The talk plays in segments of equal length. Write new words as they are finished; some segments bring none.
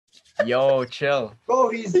Yo, chill. Bro,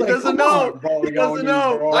 he doesn't know. Bro, He doesn't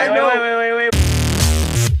know. Bro. I know. Wait.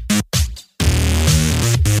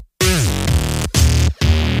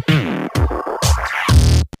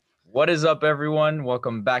 What is up, everyone?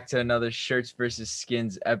 Welcome back to another Shirts versus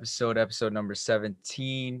Skins episode number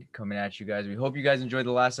 17, coming at you guys. We hope you guys enjoyed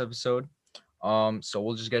the last episode. So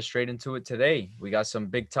we'll just get straight into it today. We got some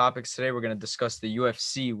big topics today. We're going to discuss the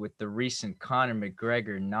UFC with the recent Conor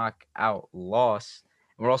McGregor knockout loss.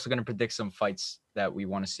 And we're also going to predict some fights that we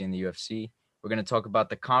want to see in the UFC. We're going to talk about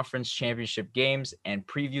the conference championship games and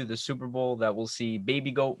preview the Super Bowl that we'll see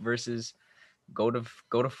Baby Goat versus go to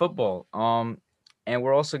football. And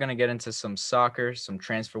we're also going to get into some soccer, some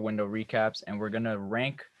transfer window recaps, and we're going to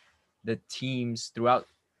rank the teams throughout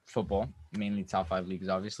football, mainly top 5 leagues,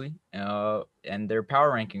 obviously, and their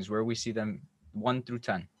power rankings, where we see them 1 through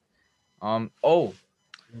 10.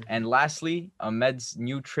 And lastly, Ahmed's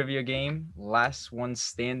new trivia game, Last One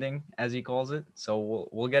Standing, as he calls it. So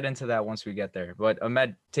we'll get into that once we get there. But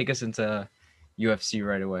Ahmed, take us into UFC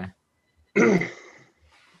right away.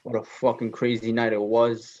 What a fucking crazy night it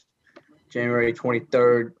was. January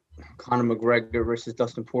 23rd, Conor McGregor versus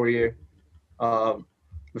Dustin Porier.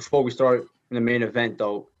 Before we start in the main event,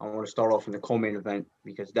 though, I want to start off in the co-main event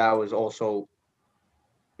because that was also,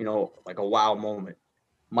 like a wow moment.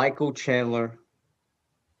 Michael Chandler.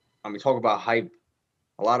 Talk about hype.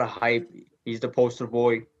 A lot of hype. He's the poster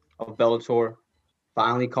boy of Bellator.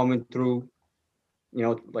 Finally coming through,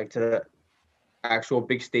 like to the actual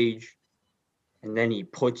big stage. And then he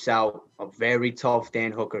puts out a very tough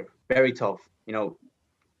Dan Hooker. Very tough.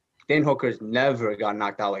 Dan Hooker's never got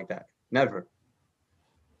knocked out like that. Never.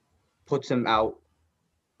 Puts him out.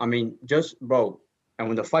 Bro. And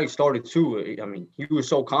when the fight started too, he was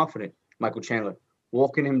so confident, Michael Chandler,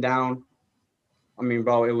 walking him down.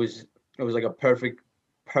 Bro, it was like a perfect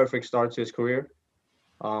start to his career.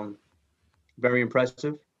 Very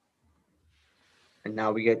impressive. And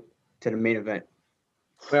now we get to the main event.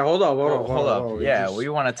 Wait, hold up. Yeah, we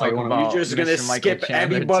want to talk about. You're just gonna skip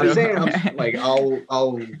everybody. everybody.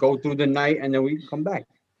 I'll go through the night and then we can come back.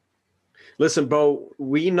 Listen, bro,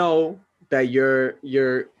 we know that you're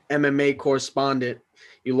MMA correspondent.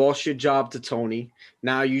 You lost your job to Tony.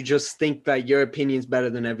 Now you just think that your opinion's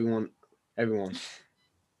better than everyone.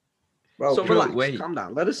 Bro, so relax. Calm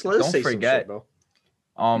down. Let us don't say forget, some shit, bro.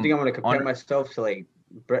 I think I'm gonna compare myself to like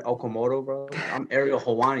Brett Okamoto, bro. I'm Ariel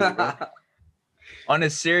Helwani, bro. On a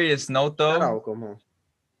serious note, though,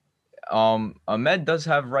 Ahmed does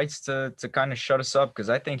have rights to kind of shut us up because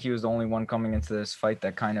I think he was the only one coming into this fight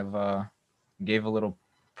that kind of gave a little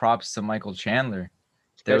props to Michael Chandler.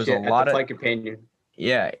 There was a lot of opinion.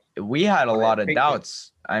 Yeah, we had a lot of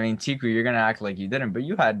doubts. Tiku, you're gonna act like you didn't, but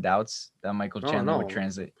you had doubts that Michael Chandler would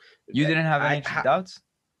translate. You didn't have any doubts?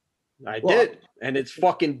 I did, and it's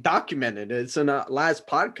fucking documented. It's in a last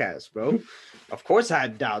podcast, bro. Of course I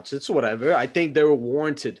had doubts. It's whatever. I think they were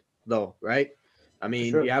warranted, though, right?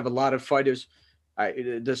 Sure. You have a lot of fighters.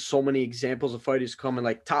 There's so many examples of fighters coming,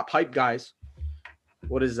 like top hype guys.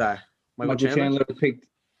 What is that? Michael Chandler picked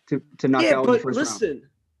to knock out in the first round.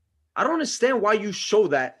 I don't understand why you show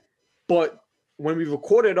that, but when we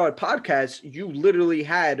recorded our podcast, you literally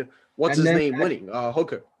had winning,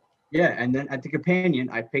 Hooker. Yeah, and then at the companion,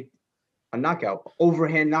 I picked a knockout,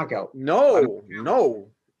 overhand knockout. No,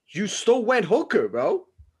 you still went Hooker, bro.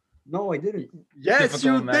 No, I didn't. Yes,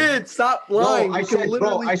 you did. Stop lying.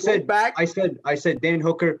 No, I said Dan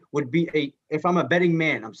Hooker would be if I'm a betting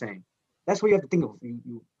man, I'm saying. That's what you have to think of.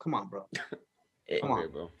 You come on, bro. Come on,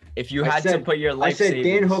 bro. If you had to put your life savings.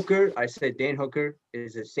 I said Dan Hooker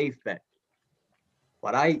is a safe bet.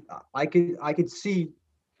 But I could see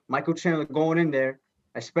Michael Chandler going in there,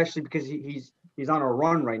 especially because he's on a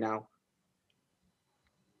run right now,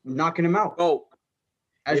 knocking him out. Oh,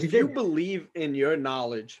 if you believe in your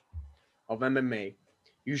knowledge of MMA,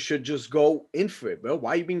 you should just go in for it, bro.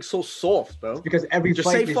 Why are you being so soft, bro? It's because every just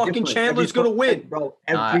fight say is fucking different. Chandler's gonna win, bro.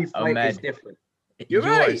 Every fight Ahmed, is different. You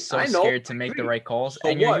right. are so scared to make the right calls,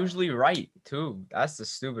 and you're usually right too. That's the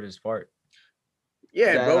stupidest part.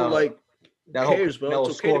 Yeah, bro. Like, who cares, bro?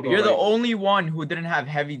 It's okay to be You're the only one who didn't have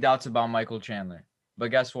heavy doubts about Michael Chandler.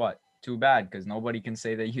 But guess what? Too bad, because nobody can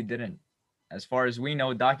say that you didn't. As far as we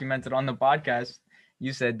know, documented on the podcast,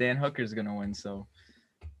 you said Dan Hooker's gonna win. So,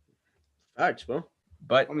 facts, bro.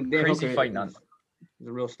 But crazy Hooker fight, none. It's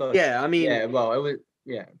a real stud. Yeah, it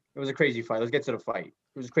was a crazy fight. Let's get to the fight.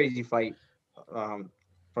 It was a crazy fight.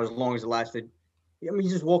 For as long as it lasted. He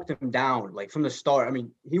just walked him down like from the start.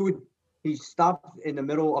 He stopped in the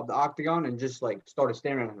middle of the octagon and just like started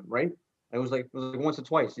staring at him, right? It was like once or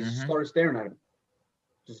twice. He just started staring at him.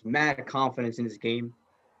 Just mad confidence in his game.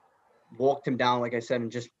 walked him down, like I said,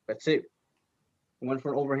 and just that's it. Went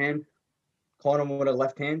for an overhand, caught him with a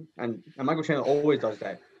left hand, and Michael Chandler always does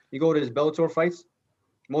that. You go to his Bellator fights,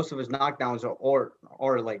 most of his knockdowns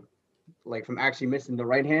are like from actually missing the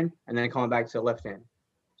right hand and then coming back to the left hand.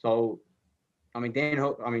 So, I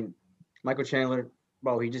mean, Michael Chandler,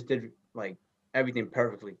 bro, he just did like everything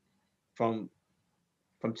perfectly, from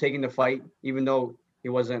taking the fight, even though he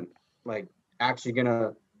wasn't like actually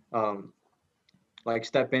gonna like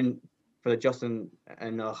step in for the Justin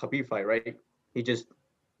and Khabib fight, right? He just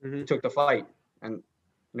took the fight, and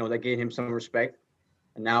that gave him some respect,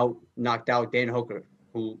 and now knocked out Dan Hooker,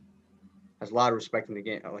 who has a lot of respect in the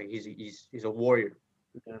game. Like he's a warrior,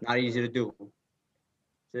 not easy to do.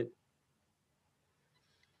 That's it.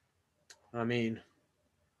 I mean,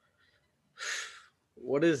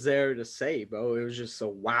 what is there to say, bro? It was just a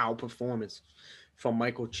wow performance from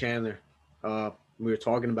Michael Chandler. We were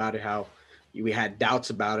talking about it, how we had doubts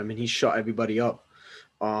about him, and he shut everybody up.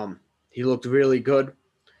 He looked really good.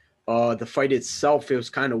 The fight itself, it was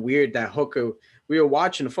kind of weird that Hooker, we were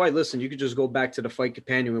watching the fight. Listen, you could just go back to the fight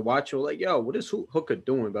companion and watch it. We're like, yo, what is Hooker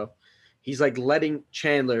doing, bro? He's like letting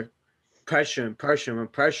Chandler pressure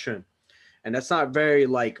him. And that's not very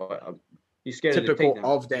like he's scared typical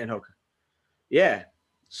of Dan Hooker. Yeah.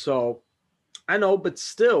 So I know, but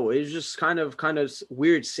still, it's just kind of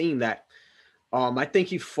weird seeing that. I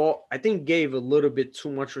think gave a little bit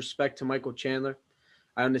too much respect to Michael Chandler.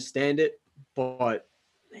 I understand it, but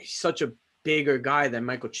he's such a bigger guy than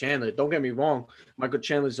Michael Chandler. Don't get me wrong. Michael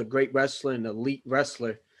Chandler is a great wrestler, an elite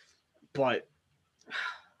wrestler, but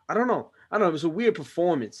I don't know. It was a weird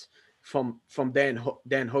performance from Dan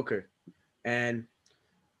Hooker, and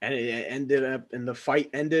it ended up, and the fight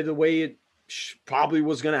ended the way it probably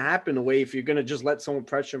was going to happen. The way if you're going to just let someone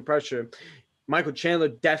pressure, Michael Chandler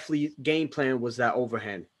definitely game plan was that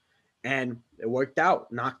overhand, and it worked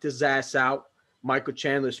out. Knocked his ass out. Michael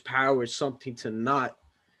Chandler's power is something to not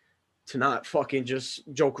fucking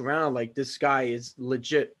just joke around. Like, this guy is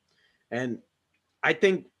legit. And I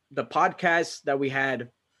think the podcast that we had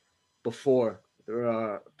before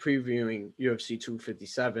previewing UFC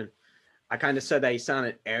 257, I kind of said that he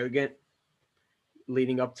sounded arrogant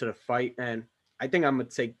leading up to the fight, and I think I'm gonna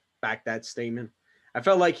take back that statement. I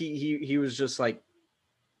felt like he was just like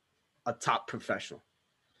a top professional.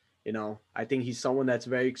 I think he's someone that's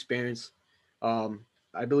very experienced.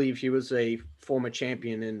 I believe he was a former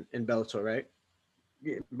champion in Bellator, right?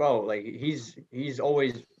 Yeah, bro, like he's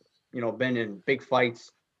always, been in big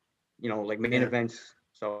fights, like main events.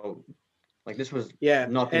 So, like, this was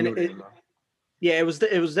nothing new to him, bro. Yeah, it was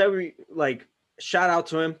very, like, shout out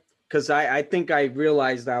to him, because I think I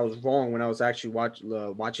realized that I was wrong when I was actually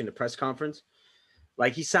watching the press conference.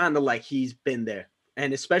 Like, he sounded like he's been there,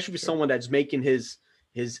 and especially for someone that's making his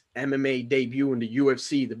MMA debut in the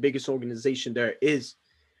UFC, the biggest organization there is.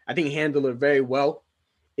 I think he handled it very well.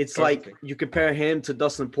 It's like you compare him to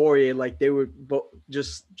Dustin Poirier, like they were both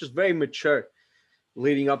just very mature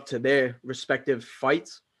leading up to their respective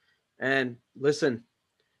fights. And listen,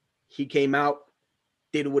 he came out,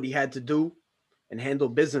 did what he had to do, and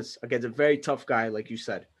handled business against a very tough guy, like you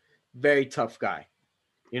said. Very tough guy,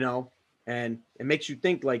 and it makes you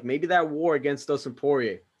think, like, maybe that war against Dustin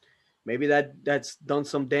Poirier, maybe that's done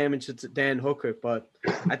some damage to Dan Hooker. But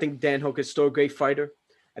I think Dan Hooker is still a great fighter.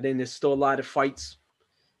 I think there's still a lot of fights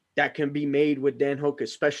that can be made with Dan Hooker,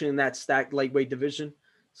 especially in that stacked lightweight division.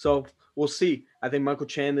 So we'll see. I think Michael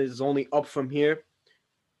Chandler is only up from here.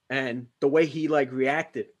 And the way he, like,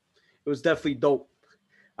 reacted, it was definitely dope.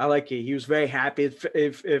 I like it. He was very happy.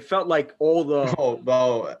 It felt like all the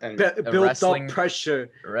built up pressure.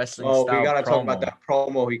 Wrestling style. We gotta talk about that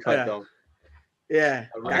promo he cut though. Yeah,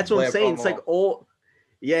 that's what I'm saying. Promo. It's like all.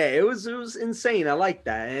 Yeah, it was insane. I like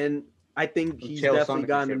that, and I think he's definitely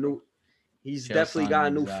got a new. He's definitely got a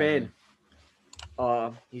new fan.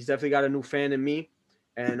 He's definitely got a new fan in me,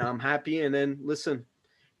 and I'm happy. And then listen,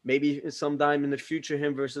 maybe sometime in the future,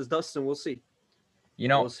 him versus Dustin, we'll see.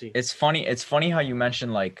 We'll see. It's funny. It's funny how you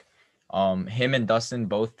mentioned, like, him and Dustin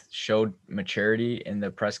both showed maturity in the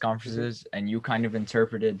press conferences, and you kind of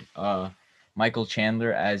interpreted Michael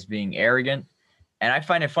Chandler as being arrogant. And I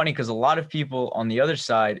find it funny because a lot of people on the other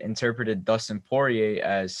side interpreted Dustin Poirier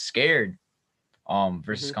as scared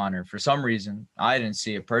versus Conor. For some reason, I didn't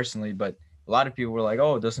see it personally, but a lot of people were like,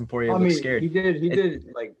 "Oh, Dustin Poirier looks scared." He did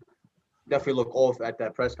like definitely look off at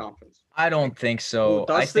that press conference. I don't think so.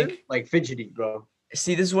 Ooh, I think like fidgety, bro.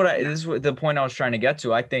 See, this is what the point I was trying to get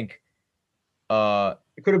to. I think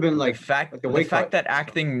it could have been like the fact that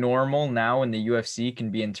acting normal now in the UFC can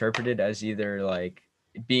be interpreted as either like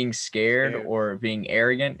being scared or being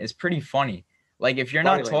arrogant is pretty funny. Like, if you're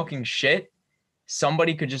not talking shit,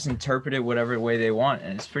 somebody could just interpret it whatever way they want,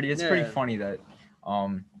 and it's pretty funny that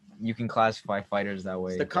you can classify fighters that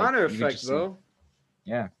way. It's the Conor you could effect, just bro.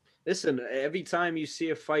 Yeah. Listen, every time you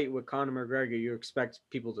see a fight with Conor McGregor, you expect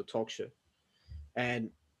people to talk shit. And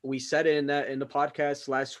we said it in the podcast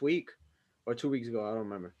last week or 2 weeks ago, I don't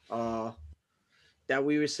remember. That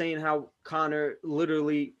we were saying how Conor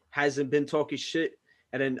literally hasn't been talking shit.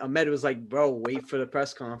 And then Ahmed was like, bro, wait for the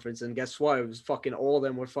press conference. And guess what? It was fucking all of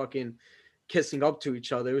them were fucking kissing up to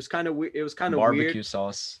each other. It was kind of weird. It was kind of weird. Barbecue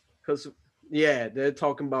sauce. Because, yeah, they're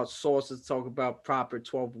talking about sauces, talking about proper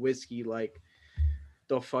 12 whiskey, like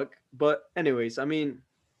the fuck. But anyways, I mean,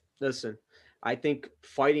 listen, I think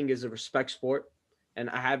fighting is a respect sport. And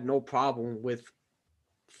I have no problem with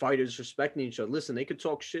fighters respecting each other. Listen, they could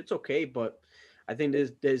talk shit. It's okay. But I think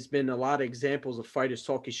there's been a lot of examples of fighters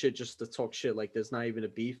talking shit just to talk shit. Like there's not even a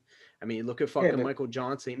beef. I mean, look at fucking Michael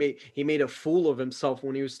Johnson. He made a fool of himself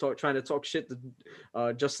when he was trying to talk shit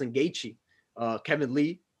to Justin Gaethje, Kevin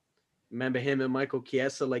Lee. Remember him and Michael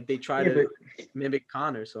Chiesa? Like they try to mimic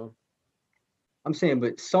Conor. So I'm saying,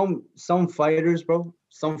 but some fighters, bro,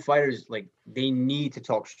 some fighters like they need to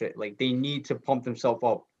talk shit. Like they need to pump themselves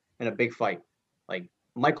up in a big fight. Like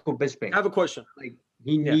Michael Bisping. I have a question. Like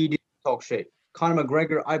he needed to talk shit. Conor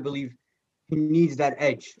McGregor, I believe he needs that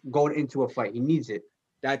edge going into a fight. He needs it.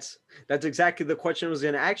 That's exactly the question I was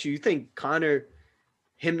going to ask you. You think Conor,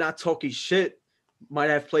 him not talking shit, might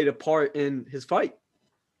have played a part in his fight?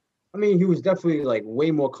 I mean, he was definitely like way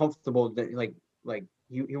more comfortable than like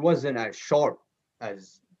he wasn't as sharp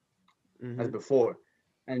as before.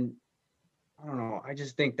 And I don't know. I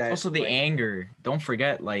just think that also the anger. Don't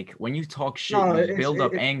forget, like when you talk shit, you build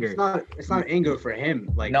up anger. It's not anger for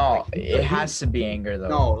him. Like it has to be anger though.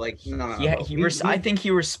 No. I think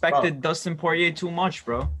he respected Dustin Poirier too much,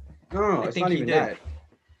 bro. No, it's not even that.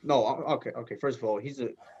 No, okay. First of all, he's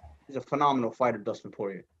a phenomenal fighter, Dustin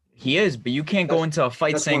Poirier. He is, but you can't go into a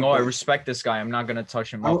fight saying, "Oh, I respect this guy. I'm not gonna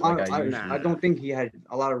touch him up." I don't think he had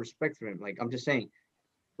a lot of respect for him. Like I'm just saying,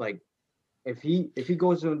 like if he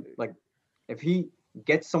goes in like. If he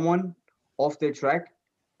gets someone off their track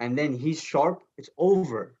and then he's sharp, it's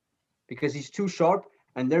over because he's too sharp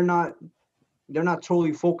and they're not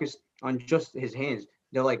totally focused on just his hands.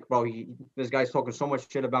 They're like, bro, this guy's talking so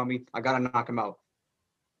much shit about me. I got to knock him out.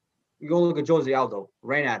 You go look at Jose Aldo,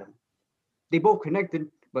 ran at him. They both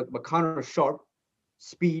connected, but Conor is sharp,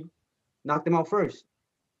 speed, knocked him out first.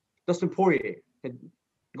 Dustin Poirier,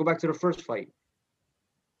 go back to the first fight.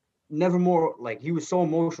 Never more, like he was so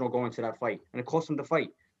emotional going to that fight and it cost him the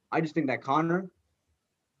fight. I just think that Conor,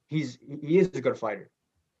 he is a good fighter,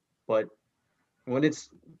 but when it's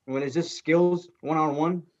just skills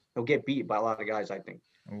one-on-one, he'll get beat by a lot of guys, I think.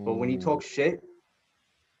 Ooh. But when he talks shit,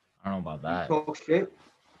 I don't know about that. Talk shit.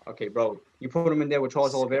 Okay, bro, you put him in there with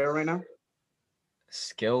Charles Oliveira right now.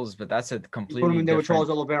 Skills, but that's a completely. You put him in there with Charles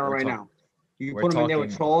Oliveira right now. You put him in there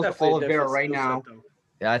with Charles Oliveira right now.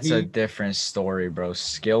 That's a different story, bro.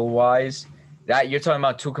 Skill wise, that you're talking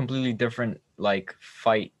about two completely different like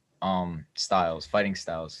fighting styles.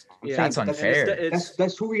 Yeah, that's unfair.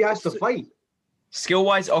 That's who he has to fight. Skill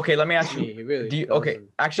wise, okay. Let me ask you. Really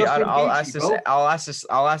actually, I'll ask this.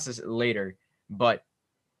 I'll ask this later. But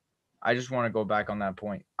I just want to go back on that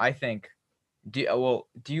point. I think.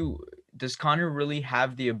 Does Conor really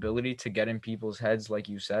have the ability to get in people's heads, like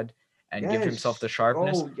you said? And give himself the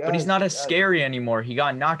sharpness, but he's not as scary anymore. He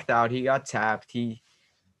got knocked out. He got tapped.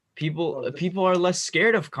 People are less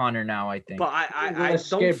scared of Conor now, I think. But I don't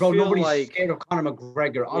scared, bro. feel Nobody's like scared of Conor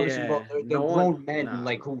McGregor. Obviously, bro, they're grown men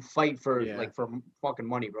like who fight for fucking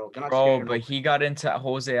money, bro. They're not scared but he got into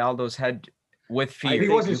Jose Aldo's head with fear.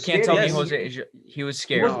 You can't tell me Jose. He was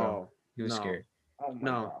scared, bro. He was scared. Oh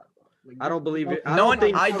no. I don't believe it. I don't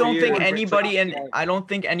think anybody in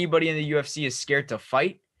the UFC is scared to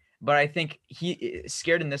fight. But I think he is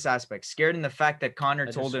scared in this aspect, scared in the fact that Conor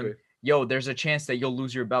told him, yo, there's a chance that you'll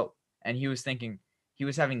lose your belt. And he was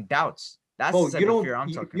having doubts. That's the type of fear I'm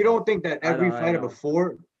talking about. You don't think that every fighter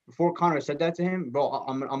before Conor said that to him, bro,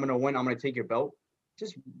 I'm going to win. I'm going to take your belt.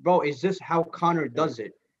 It's just how Conor does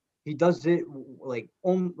it. He does it like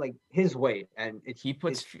his way. And I think he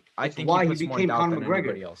puts more doubt than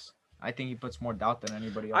anybody else. I think he puts more doubt than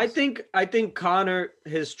anybody else. I think Conor,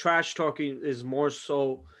 his trash talking is more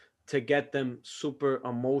so to get them super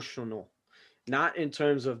emotional, not in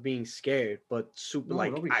terms of being scared, but super I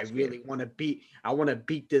want to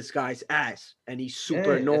beat this guy's ass, and he's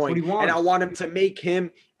super annoying, and I want him to make him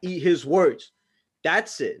eat his words.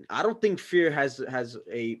 That's it. I don't think fear has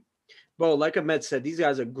a bro. Like Ahmed said, these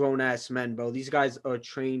guys are grown ass men, bro. These guys are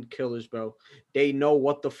trained killers, bro. They know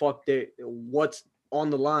what the fuck on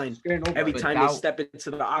the line every But time they step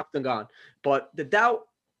into the octagon. But the doubt,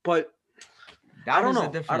 but that is know. a I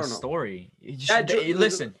different don't know. story.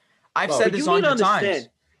 Listen, I've said this you need to 100 times. understand.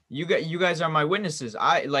 You guys are my witnesses.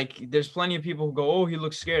 There's plenty of people who go, oh, he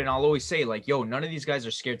looks scared, and I'll always say, like, yo, none of these guys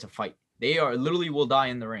are scared to fight. They are literally will die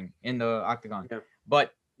in the ring, in the octagon. Yeah.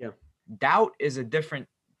 But yeah, doubt is a different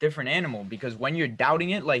animal, because when you're doubting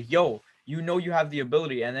it, like, yo, you know you have the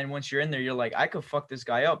ability, and then once you're in there, you're like, I could fuck this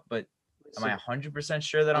guy up, but am I 100%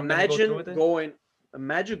 sure that I'm gonna go through with it?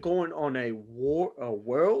 Imagine going on a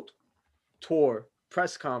world tour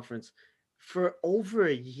press conference for over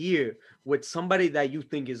a year with somebody that you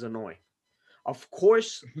think is annoying. Of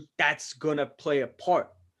course, that's gonna play a part,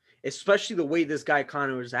 especially the way this guy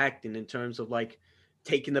Conor is acting in terms of like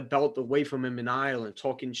taking the belt away from him in Ireland,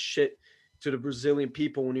 talking shit to the Brazilian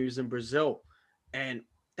people when he was in Brazil, and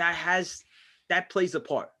that plays a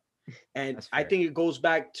part. And I think it goes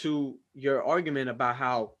back to your argument about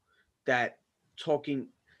how that talking.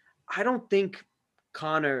 I don't think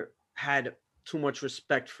Conor had too much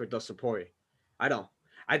respect for Dustin Poirier. I don't.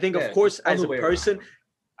 I think, of course, as a person,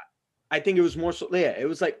 I think it was more so. Yeah, it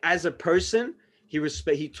was like as a person,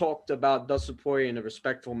 he talked about Dustin Poirier in a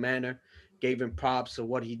respectful manner, gave him props of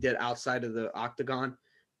what he did outside of the octagon.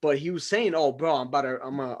 But he was saying, "Oh, bro, I'm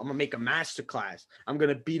gonna make a masterclass. I'm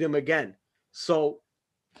gonna beat him again." So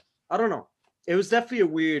I don't know. It was definitely a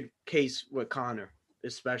weird case with Conor,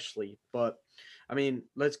 especially. But I mean,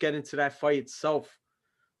 let's get into that fight itself.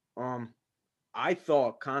 I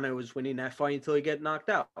thought Conor was winning that fight until he get knocked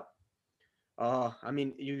out. I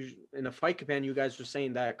mean, you in the fight command, you guys were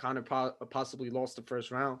saying that Conor possibly lost the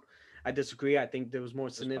first round. I disagree. I think there was more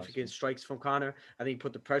significant strikes from Conor. I think he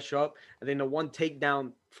put the pressure up. I think the one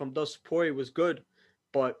takedown from Dustin Poirier was good,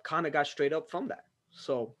 but Conor got straight up from that.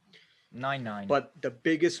 So 9-9. But the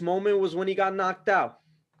biggest moment was when he got knocked out.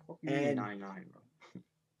 And 9-9, bro.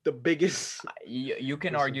 The biggest. You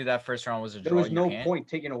can argue that first round was a draw. There was no point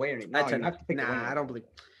taking away anything. No, you have to pick I don't believe.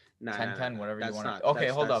 10-10, whatever you want. Not, okay,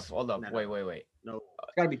 hold up. Wait. No,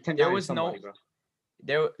 it's gotta be 10-9. There was no. Bro.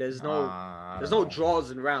 There's no draws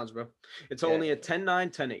in rounds, bro. It's only a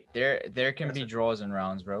 10-9, 10-8. There can be draws in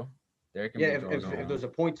rounds, bro. There can be draws if there's a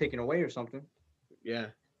point taken away or something. Yeah.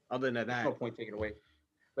 Other than that, there's no point taken away.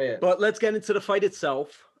 But let's get into the fight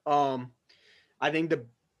itself. I think the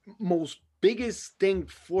most biggest thing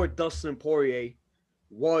for Dustin Poirier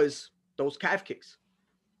was those calf kicks.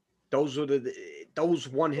 Those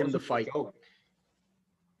won him the fight.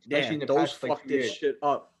 Yeah, those fucked this shit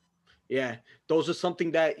up. Yeah, those are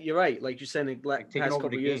something that you're right. Like you said, in the past couple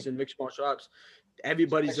of years in mixed martial arts,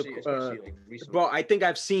 everybody's bro. I think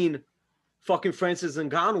I've seen fucking Francis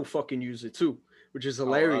Ngannou fucking use it too, which is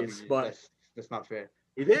hilarious. But that's not fair.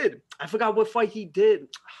 He did. I forgot what fight he did.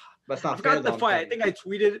 That's not I forgot the fight. I think I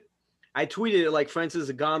tweeted it like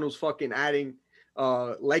Francis Ngannou's fucking adding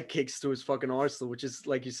leg kicks to his fucking arsenal, which is,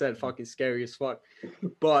 like you said, fucking scary as fuck.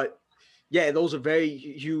 But yeah, those are very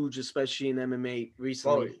huge, especially in MMA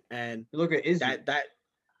recently. Bro, and look at Izzy.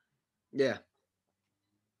 Yeah.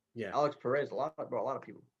 Alex Perez, a lot of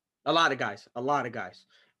people. A lot of guys.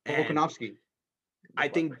 Volkanovski. I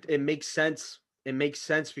think it makes sense. It makes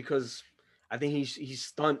sense because I think he's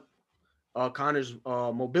stunned Conor's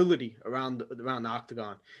mobility around the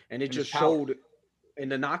octagon, and it just showed in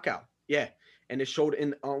the knockout. Yeah, and it showed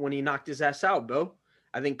in when he knocked his ass out, bro.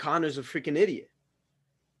 I think Conor's a freaking idiot.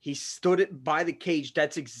 He stood it by the cage.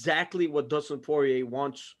 That's exactly what Dustin Poirier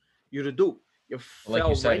wants you to do. Like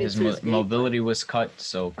you said, his mobility was cut,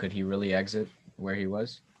 so could he really exit where he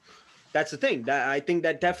was? That's the thing. I think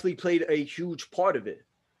that definitely played a huge part of it.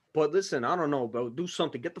 But listen, I don't know, bro. Do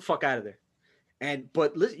something. Get the fuck out of there.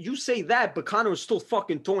 But you say that, but Conor was still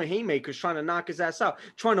fucking throwing haymakers, trying to knock his ass out,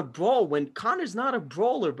 trying to brawl when Conor's not a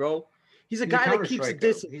brawler, bro. He's a guy that keeps a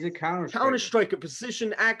distance. He's a counter striker,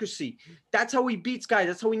 position accuracy. That's how he beats guys.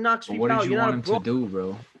 That's how he knocks people out. What did you want him to do,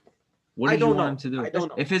 bro? What did you want him to do? I don't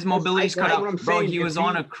know. If his mobility's cut out, bro, he was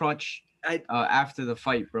on a crutch after the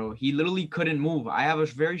fight, bro. He literally couldn't move. I have a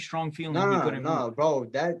very strong feeling he couldn't move. No, bro.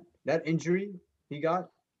 That injury he got,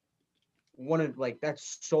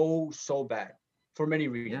 that's so bad for many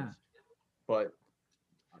reasons. Yeah. But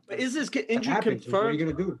is this injury confirmed? What are you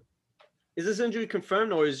gonna do? Is this injury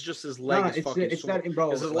confirmed, or is just his leg is fucking sore? Bro.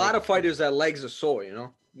 There's a lot of fighters that legs are sore, you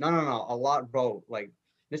know? No. A lot, bro. Like,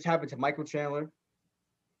 this happened to Michael Chandler,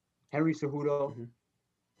 Henry Cejudo,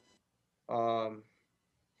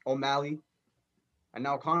 O'Malley, and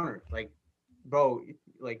now Conor. Like, bro,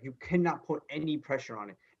 like, you cannot put any pressure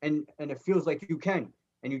on it. And it feels like you can.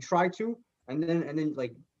 And you try to, and then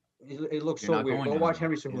like, it looks so weird. Go watch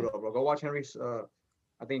Henry Cejudo, bro. Go watch Henry's,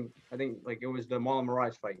 I think like it was the Marlon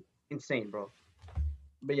Moraes fight. Insane, bro.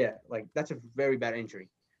 but yeah, like that's a very bad injury.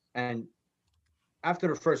 And after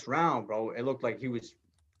the first round, bro, it looked like he was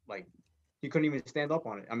like he couldn't even stand up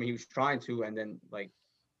on it. I mean, he was trying to, and then like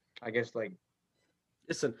I guess like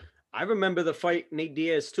Listen, I remember the fight Nate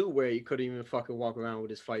Diaz too, where he couldn't even fucking walk around with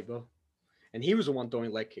his fight, bro. And he was the one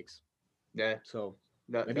throwing leg kicks. yeah, So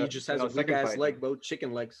the, maybe he the, just has a weak second ass fight. leg, bro.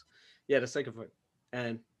 Chicken legs. Yeah, the second fight.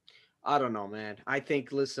 And I don't know, man. I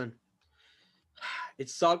think, listen, it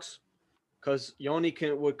sucks because Yoni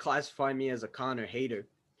would classify me as a Connor hater.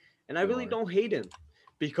 And I really don't hate him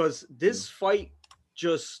because this fight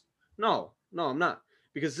just, no, I'm not.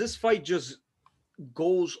 Because this fight just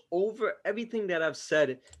goes over everything that I've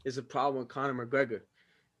said is a problem with Conor McGregor.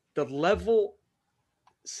 The level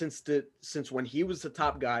since when he was the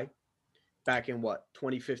top guy back in what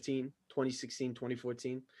 2015, 2016,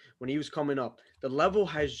 2014, when he was coming up, the level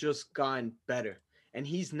has just gotten better and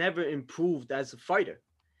he's never improved as a fighter.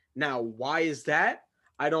 Now, why is that?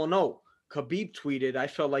 I don't know. Khabib tweeted, I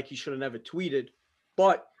felt like he should have never tweeted,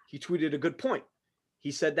 but he tweeted a good point.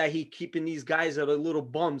 He said that he keeping these guys that are little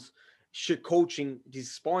bums, shit coaching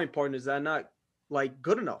these sparring partners that are not like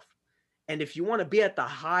good enough. And if you want to be at the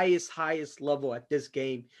highest level at this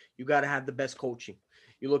game, you got to have the best coaching.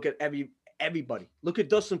 You look at everybody. Look at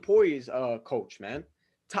Dustin Poirier's coach, man.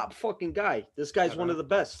 Top fucking guy. This guy's one of the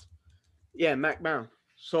best. Yeah, Mac Brown.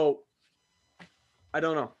 So I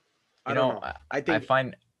don't know. I don't know.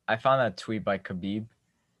 I found that tweet by Khabib.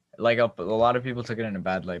 Like a lot of people took it in a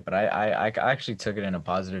bad light, but I actually took it in a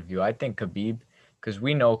positive view. I think Khabib, because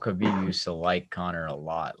we know Khabib used to like Connor a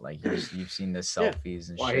lot. Like you've seen the selfies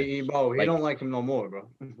and shit. He like, don't like him no more, bro.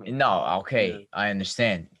 No, okay, I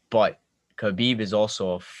understand, but Khabib is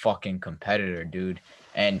also a fucking competitor, dude,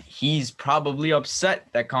 and he's probably upset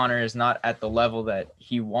that Connor is not at the level that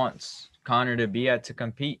he wants Connor to be at to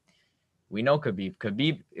compete. We know Khabib.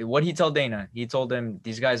 Khabib, what he told Dana? He told him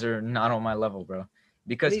these guys are not on my level, bro.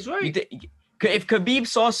 Because he's right. If Khabib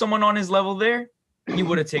saw someone on his level there, he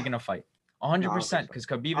would have taken a fight, 100%. Because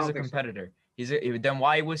Khabib is a competitor. Then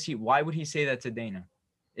why would he say that to Dana?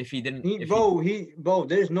 If he didn't, there's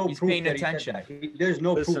no he's proof paying that attention. He said that. There's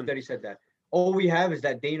no proof that he said that. All we have is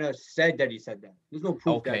that Dana said that he said that. There's no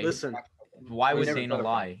proof. Okay, listen. Why would Dana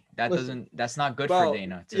lie? That's not good for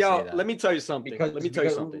Dana to say that. Let me tell you something.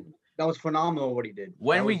 That was phenomenal what he did.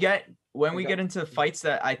 When we get into fights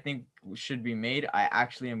that I think should be made, I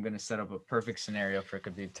actually am gonna set up a perfect scenario for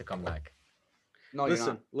Khabib to come back. No,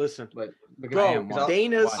 listen. But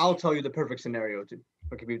Dana's. I'll tell you the perfect scenario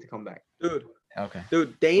for Khabib to come back. Dude. Okay.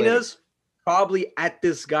 Dude, Dana's probably at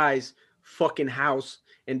this guy's fucking house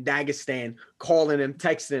in Dagestan, calling him,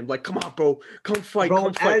 texting him, like, come on, bro, come fight,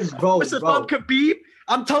 come fight. Listen, I'm Khabib.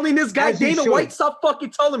 I'm telling this guy, Dana White, stop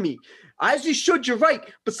fucking telling me. As you should, you're right,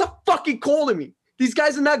 but stop fucking calling me. These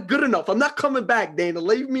guys are not good enough. I'm not coming back, Dana.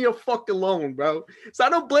 Leave me a fuck alone, bro. So I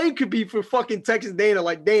don't blame Khabib for fucking texting Dana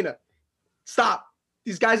like, Dana, stop.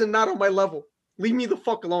 These guys are not on my level. Leave me the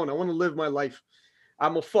fuck alone. I want to live my life.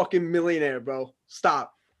 I'm a fucking millionaire, bro.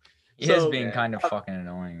 Stop. He is being kind of fucking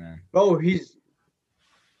annoying, man. Bro,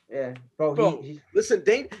 listen,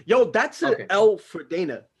 Dana. Yo, that's an L for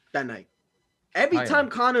Dana that night. Every time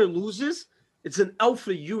Connor loses, it's an L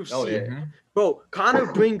for UFC. Oh, yeah. Bro,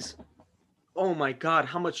 Connor brings, oh my God,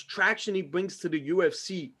 how much traction he brings to the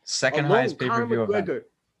UFC. Second highest pay-per-view event.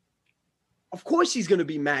 Of course he's gonna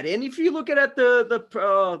be mad. And if you look at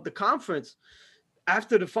the conference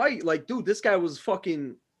after the fight, like, dude, this guy was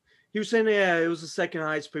fucking. He was saying, yeah, it was the second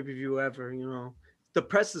highest pay-per-view ever. You know,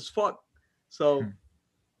 depressed as fuck. So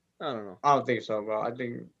I don't know. I don't think so, bro. I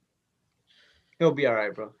think he'll be all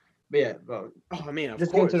right, bro. But yeah, bro. Oh, I mean,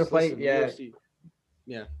 just get into the fight. Yeah. UFC.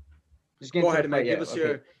 Yeah. Just get Go into ahead, the man.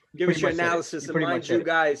 fight. Give us your analysis. And mind you,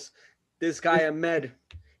 guys, this guy Ahmed,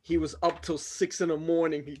 he was up till 6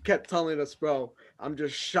 a.m. He kept telling us, bro, I'm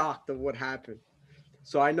just shocked of what happened.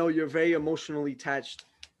 So I know you're very emotionally attached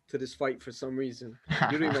to this fight for some reason.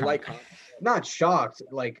 You don't even like him. Not shocked,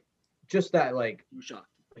 like just that, like you shocked.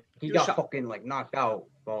 He got fucking like knocked out,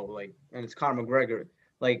 bro. Like, and it's Conor McGregor.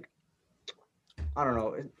 Like, I don't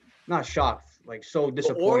know. Not shocked. Like, so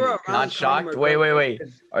disappointed. Not shocked. Wait.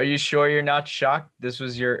 Are you sure you're not shocked? This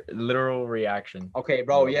was your literal reaction. Okay,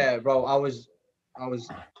 bro. Yeah, bro. I was.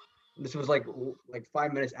 This was like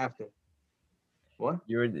 5 minutes after. What?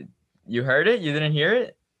 You heard it? You didn't hear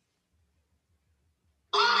it?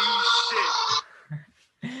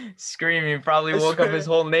 Screaming, probably woke up his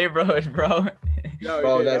whole neighborhood, bro. Yo,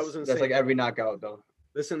 bro, that's like every knockout, though.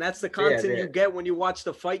 Listen, that's the content you get when you watch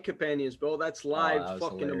the Fight Companions, bro. That's live,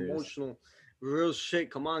 fucking hilarious. Emotional, real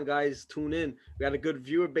shit. Come on, guys, tune in. We had a good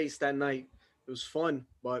viewer base that night. It was fun,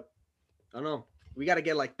 but I don't know. We got to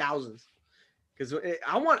get like thousands Because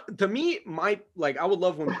I want, to me, I would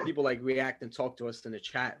love when people like react and talk to us in the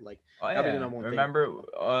chat. Like, Oh that'd be the yeah. number one thing. Remember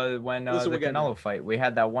when Listen, the we're getting Canelo fight, we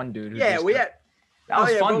had that one dude who Yeah, just we had. that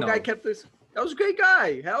was fun bro, though. guy kept this. That was a great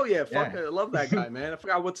guy. Hell yeah, fuck, Yeah. I love that guy, man. I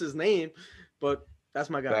forgot what's his name, but that's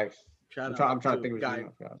my guy. Facts. Shout I'm out trying to think of his guy. name.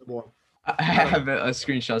 I forgot. Boy. I have a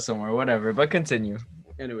screenshot somewhere, whatever. But continue.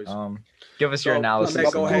 Anyways, Give us your So, analysis.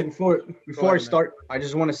 Ahmed, go ahead. Before I ahead, start, I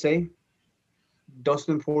just want to say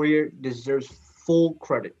Dustin Poirier deserves full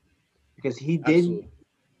credit because he did Absolutely.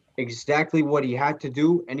 exactly what he had to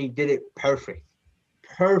do, and he did it perfect.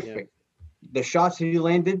 Perfect. The shots that he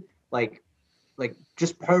landed, like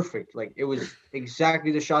just perfect. Like it was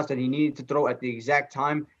exactly the shots that he needed to throw at the exact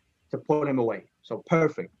time to put him away. So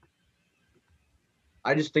perfect.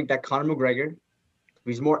 I just think that Conor McGregor,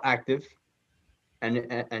 he's more active,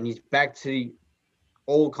 and he's back to the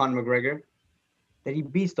old Conor McGregor, that he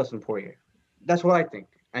beats Dustin Poirier. That's what I think.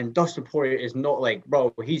 And Dustin Poirier is not like,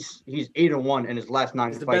 bro, he's 8-1 in his last 9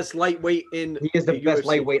 He's the fights. best lightweight in. He is the best UFC.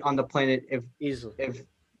 lightweight on the planet Easily. if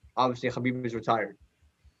obviously Khabib is retired.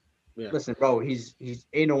 Yeah. Listen, bro, he's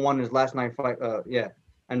 8-1 in his last 9 fights. Yeah.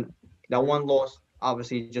 And that one loss,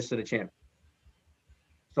 obviously, just to the champ.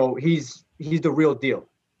 So he's the real deal.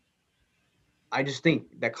 I just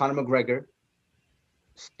think that Conor McGregor,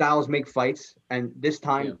 styles make fights, and this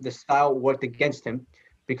time the style worked against him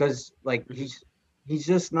because like he's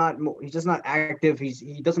just not active.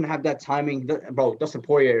 He doesn't have that timing. Bro, Dustin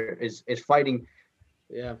Poirier is fighting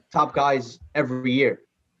top guys every year.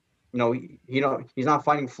 He's not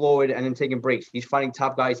fighting Floyd and then taking breaks. He's fighting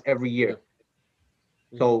top guys every year.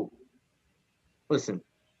 So listen,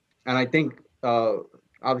 and I think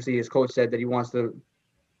obviously his coach said that he wants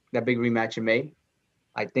that big rematch in May.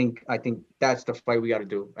 I think that's the fight we got to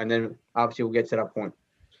do, and then obviously we'll get to that point.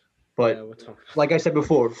 But like I said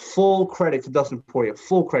before, full credit to Dustin Poirier.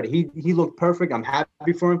 Full credit. He looked perfect. I'm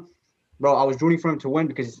happy for him, bro. I was rooting for him to win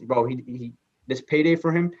because, bro, he this payday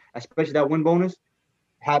for him, especially that win bonus.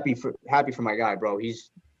 Happy for my guy, bro.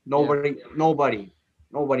 He's nobody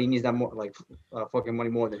needs that more like fucking money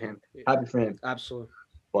more than him. Happy for him. Absolutely.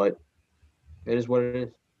 But it is what it is.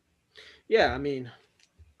 Yeah, I mean,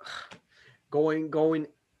 going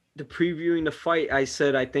to previewing the fight, I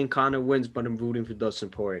said I think Conor wins, but I'm rooting for Dustin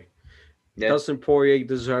Poirier. Yeah. Dustin Poirier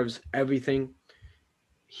deserves everything.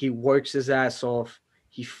 He works his ass off.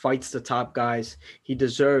 He fights the top guys. He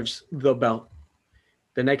deserves the belt.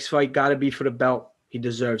 The next fight got to be for the belt. He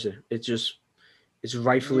deserves it. It's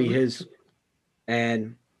rightfully his.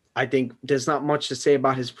 And I think there's not much to say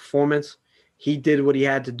about his performance. He did what he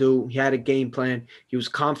had to do. He had a game plan. He was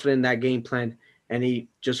confident in that game plan, and he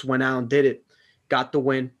just went out and did it. Got the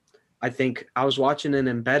win. I think I was watching an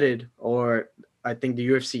embedded, or I think the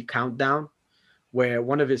UFC countdown, where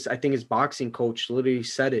one of his boxing coach literally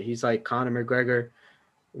said it. He's like, Conor McGregor,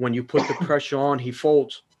 when you put the pressure on, he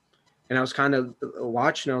folds. And I was kind of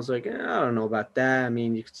watching. I was like, I don't know about that. I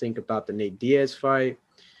mean, you could think about the Nate Diaz fight.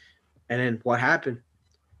 And then what happened?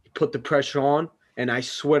 He put the pressure on. And I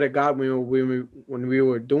swear to God, when we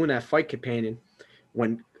were doing that fight companion,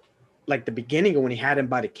 when like the beginning of when he had him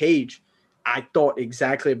by the cage, I thought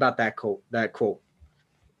exactly about that quote.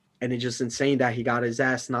 And it's just insane that he got his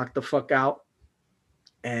ass knocked the fuck out.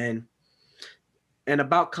 And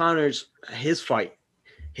about his fight,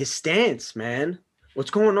 his stance, man.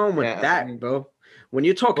 What's going on with that, bro? When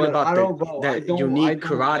you're talking about that unique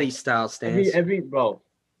karate style stance.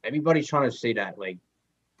 Everybody's trying to say that. Like,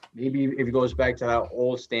 maybe if it goes back to that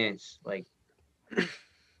old stance, like.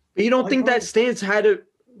 You don't think that stance had a.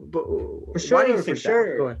 For sure, why do you think for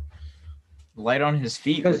sure. That? Go ahead. Light on his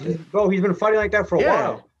feet. Because he's been fighting like that for a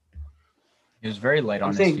while. He was very light on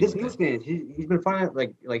his feet. I'm saying this new stance, he's been fighting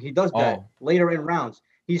like he does that later in rounds.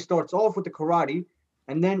 He starts off with the karate,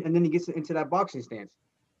 and then he gets into that boxing stance.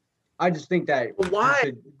 I just think that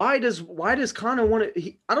why does Conor want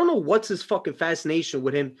to? I don't know what's his fucking fascination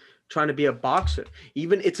with him trying to be a boxer.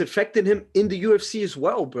 Even it's affected him in the UFC as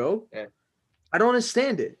well, bro. Yeah. I don't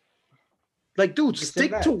understand it. Like, dude,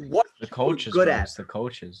 stick to what the coaches good bro. at. It's the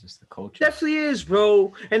coaches. Definitely is,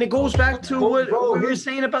 bro. And it goes back to what we were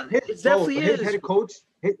saying about it. Definitely is. His head coach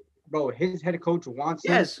wants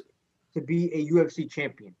him to be a UFC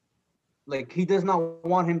champion. Like, he does not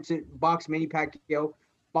want him to box Manny Pacquiao,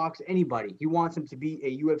 box anybody. He wants him to be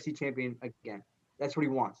a UFC champion again. That's what he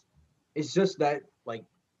wants. It's just that, like,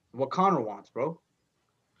 what Conor wants, bro.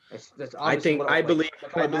 That's I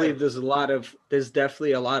believe there's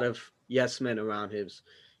definitely a lot of yes men around him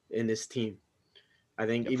in this team. I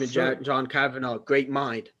think even John Kavanaugh, great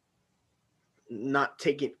mind, not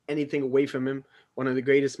taking anything away from him, one of the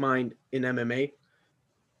greatest mind in MMA.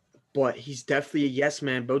 but he's definitely a yes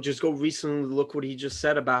man, bro. Just go recently look what he just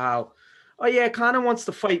said about how, oh yeah, Conor wants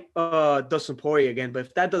to fight Dustin Poirier again, but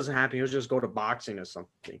if that doesn't happen, he'll just go to boxing or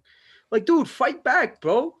something. Like, dude, fight back,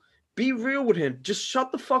 bro. Be real with him. Just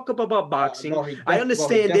shut the fuck up about boxing. I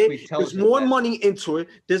understand it. There's more money into it.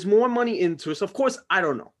 There's more money into it. So of course, I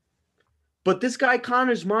don't know. But this guy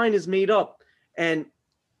Conor's mind is made up, and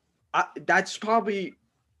that's probably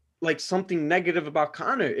like something negative about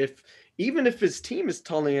Conor. Even if his team is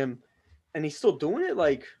telling him, and he's still doing it,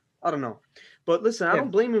 like I don't know. But listen, I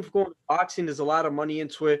don't blame him for going to boxing. There's a lot of money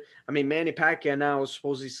into it. I mean, Manny Pacquiao now is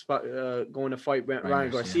supposedly going to fight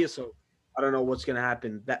Ryan Garcia, so I don't know what's going to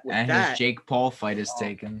happen. His Jake Paul fight is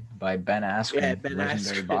taken by Ben Askren,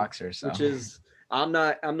 legendary boxer. So. Which is, I'm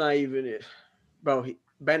not even, bro.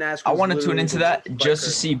 Ben Askren. I want to tune into that just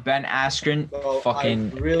to see Ben Askren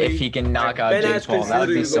if he can knock out Jake Paul. That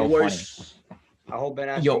would be so funny. I hope Ben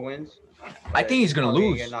Askren wins. I think he's gonna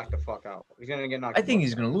lose. Get knocked the fuck out. He's gonna get knocked. I think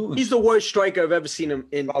he's gonna lose. He's the worst striker I've ever seen him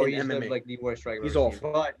in he's MMA. Like the worst striker. He's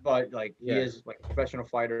awful. But like he is like a professional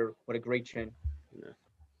fighter with a great chin. Yeah.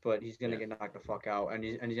 But he's gonna get knocked the fuck out, and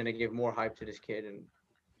he's gonna give more hype to this kid. And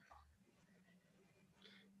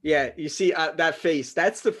yeah, you see that face.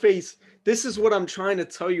 That's the face. This is what I'm trying to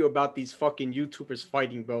tell you about these fucking YouTubers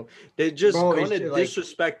fighting, bro. They're just gonna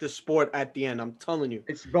disrespect the sport at the end. I'm telling you.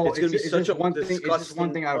 It's gonna be such a one thing. It's just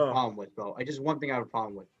one thing I have a problem with, bro. One thing I have a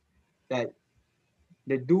problem with. That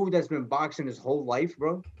the dude that's been boxing his whole life,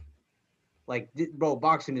 bro. Like, bro,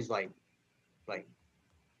 boxing is like,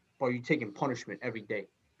 bro, you're taking punishment every day,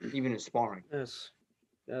 even in sparring. Yes.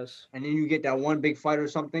 And then you get that one big fight or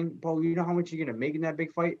something, bro. You know how much you're gonna make in that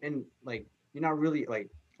big fight, and like, you're not really like.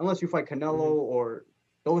 Unless you fight Canelo or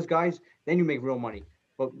those guys, then you make real money.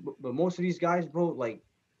 But most of these guys, bro, like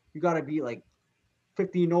you gotta be like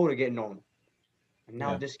 50-0 to get known. And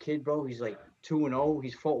now this kid, bro, he's like 2-0.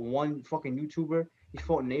 He's fought one fucking YouTuber. He's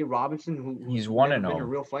fought Nate Robinson, who's 1-0. Been a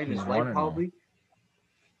real fight in his life, probably.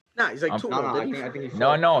 Nah, he's like 2-0. I think he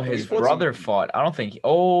fought. No, his brother fought. I don't think.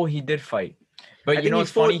 He did fight. But you know what's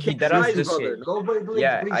funny? He did us this.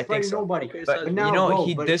 Yeah, I think so. Nobody. But now,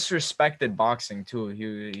 he disrespected boxing too.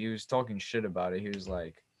 He was talking shit about it. He was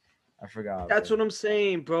like, I forgot. That's what I'm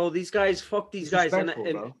saying, bro. These guys, fuck these guys. And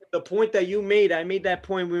the point that you made, I made that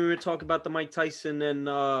point when we were talking about the Mike Tyson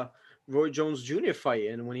and Roy Jones Jr. fight,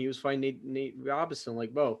 and when he was fighting Nate Robinson,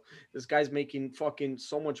 like, bro, this guy's making fucking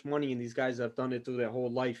so much money, and these guys have done it through their whole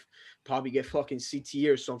life, probably get fucking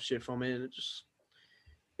CTE or some shit from it, and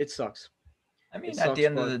it sucks. I mean, at the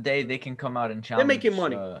end of the day, they can come out and challenge. They're making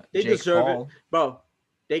money. They Jake deserve Paul. it, bro.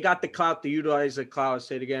 They got the clout to utilize the clout. I'll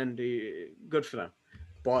say it again. Good for them.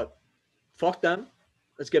 But fuck them.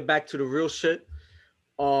 Let's get back to the real shit.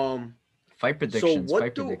 Fight predictions.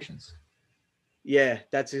 Predictions. Yeah,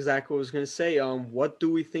 that's exactly what I was gonna say. What do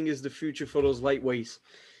we think is the future for those lightweights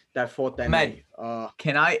that fought that night?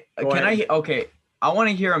 Can I? Okay, I want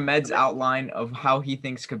to hear Ahmed's outline of how he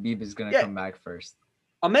thinks Khabib is gonna come back first.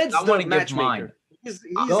 Ahmed's the matchmaker. He's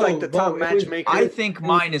like the top matchmaker. I think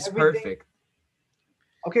mine is perfect.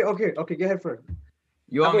 Okay. Go ahead first.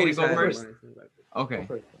 You want me to go first? Okay.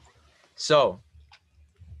 So,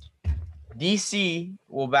 DC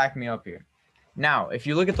will back me up here. Now, if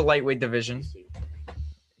you look at the lightweight division,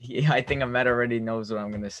 I think Ahmed already knows what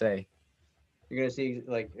I'm gonna say. You're gonna see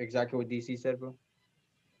like exactly what DC said, bro.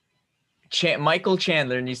 Michael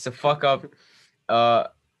Chandler needs to fuck up.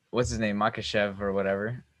 What's his name, Makhachev or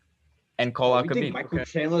whatever, and call out Khabib. Think Michael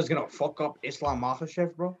Chandler is gonna fuck up Islam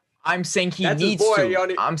Makhachev, bro? I'm saying he needs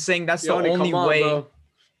to. I'm saying that's the only way. Bro.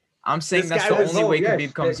 I'm saying that's the only way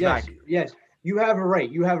Khabib comes back. Yes, you have a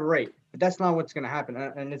right. But that's not what's gonna happen,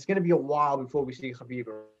 and it's gonna be a while before we see Khabib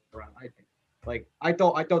around. I think. Like I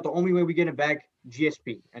thought the only way we get him back,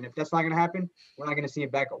 GSP, and if that's not gonna happen, we're not gonna see him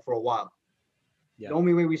back for a while. Yeah. The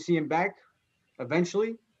only way we see him back,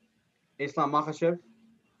 eventually, Islam Makhachev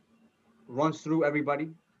runs through everybody,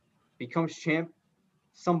 becomes champ,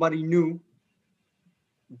 somebody new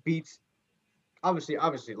beats. Obviously,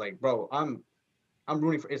 like, bro, I'm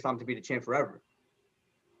rooting for Islam to be the champ forever.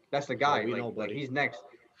 That's the guy. Like he's next.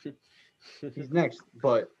 He's next.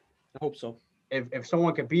 But I hope so. If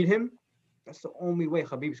someone could beat him, that's the only way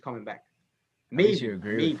Khabib's coming back. Maybe you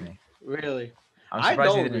agree with me. Really? I'm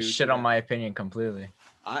surprised you didn't shit on my opinion completely.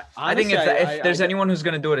 I think if there's anyone who's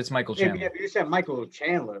gonna do it, it's Michael Chandler. Yeah, but you said Michael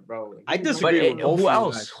Chandler, bro. I disagree. But who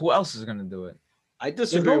else? Who else is gonna do it? I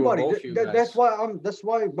disagree with both you guys. That's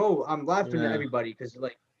why, bro. I'm laughing at everybody because,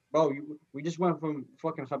 like, bro, we just went from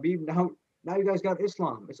fucking Khabib. Now you guys got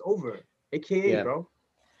Islam. It's over. AKA, bro.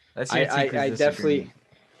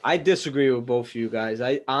 I disagree with both of you guys.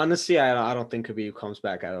 I honestly, I don't think Khabib comes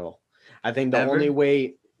back at all. I think the only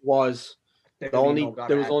way. was there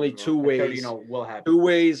was only two ways. Will happen.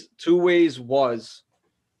 Two ways was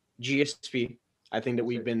GSP. I think that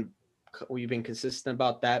we've been consistent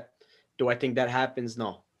about that. Do I think that happens?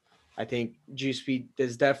 No. I think GSP,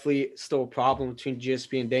 there's definitely still a problem between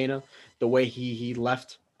GSP and Dana. The way he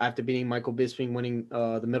left after beating Michael Bisping, winning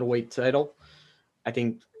the middleweight title. I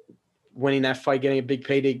think winning that fight, getting a big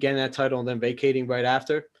payday, getting that title, and then vacating right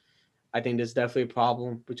after. I think there's definitely a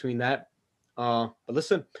problem between that. But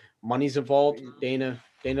listen, money's involved. Dana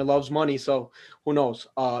loves money, so who knows?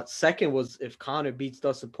 Second was if Conor beats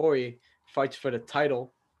Dustin Poirier, fights for the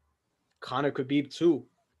title, Conor could beat too.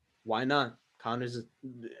 Why not? Conor's,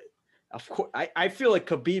 of course. I feel like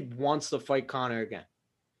Khabib wants to fight Conor again,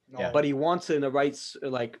 but he wants it in the right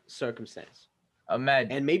circumstance.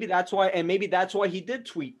 Ahmed, and maybe that's why he did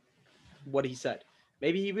tweet what he said.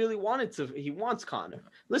 Maybe he really wanted to. He wants Conor.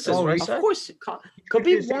 Listen, of course,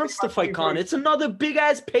 Khabib wants to fight Conor. It's another big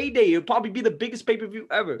ass payday. It'll probably be the biggest pay per view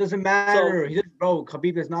ever. Doesn't matter. Bro,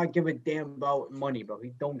 Khabib does not give a damn about money, bro.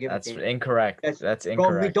 He don't give a damn. That's incorrect. That's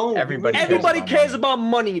incorrect. Bro, we don't. Everybody cares about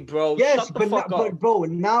money, bro. Yes, Shut the fuck up. But bro,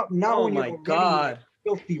 now oh when my you're god,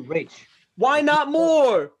 filthy rich. Why not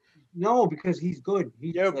more? No, because he's good.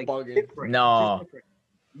 He's like bugging. Different. No.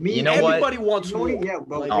 Me, you know everybody what? wants more. Yeah,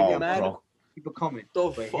 bro. Bro. People coming.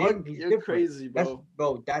 The fuck? He's You're different. crazy,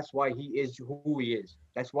 bro. That's why he is who he is.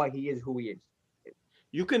 That's why he is who he is.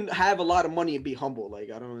 You can have a lot of money and be humble.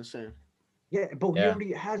 Like, I don't understand. Yeah, but he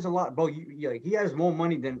already has a lot, bro. He has more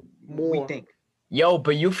money than we think. Yo,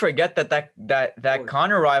 but you forget that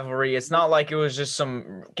Conor rivalry, it's not like it was just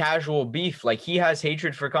some casual beef. Like, he has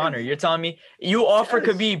hatred for Conor. You're telling me you offer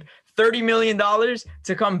Khabib $30 million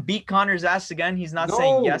to come beat Conor's ass again? He's not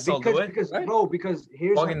saying yes, I'll do it. Because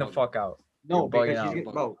here's bugging the fuck out. No, because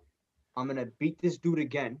bro, I'm gonna beat this dude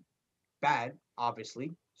again, bad,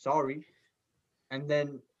 obviously. Sorry, and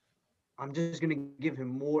then I'm just gonna give him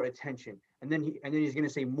more attention, and then he's gonna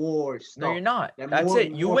say more stuff. No, you're not. That's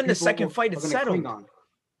it. You win the second fight, it's settled. What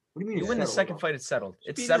do you mean? You win the second fight, it's settled.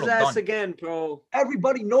 It's settled. Beat his ass again, bro.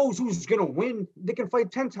 Everybody knows who's gonna win. They can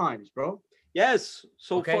fight 10 times, bro. Yes.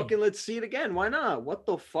 So fucking let's see it again. Why not? What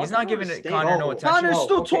the fuck? He's not giving Conor no attention. Conor's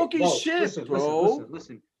still talking shit, bro.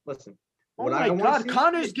 Listen. Oh my god,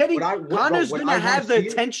 Conor's gonna have the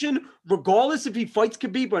attention regardless if he fights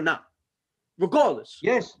Khabib or not. Regardless.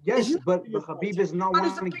 Yes, but Khabib does not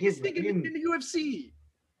want to give him in the UFC.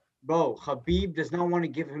 Bro, Khabib does not want to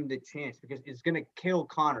give him the chance because it's gonna kill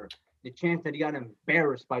Conor. The chance that he got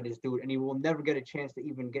embarrassed by this dude, and he will never get a chance to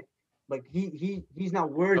even get. Like he's not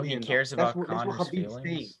worthy. He cares about Conor's feelings.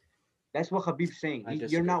 Saying. That's what Khabib's saying.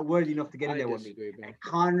 You're not worthy enough to get in there with me. And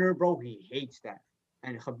Conor, bro, he hates that.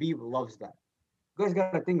 And Khabib loves that. You guys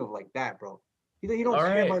got to think of like that, bro. He don't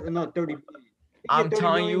care about another 30 million. I'm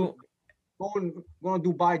telling you, going to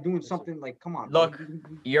Dubai doing something like, come on. Look,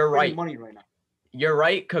 bro. You're right. Money right now. You're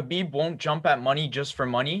right. Khabib won't jump at money just for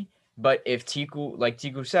money. But if like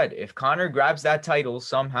Tiku said, if Conor grabs that title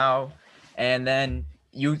somehow, and then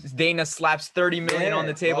Dana slaps 30 million on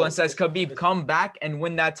the table and says, Khabib, come back and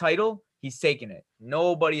win that title, he's taking it.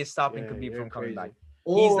 Nobody is stopping Khabib from coming back.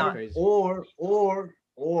 He's not.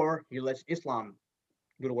 Or he lets Islam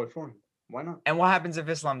do the work for him. Why not? And what happens if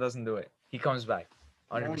Islam doesn't do it? He comes back.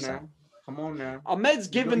 100%. Come on now. Ahmed's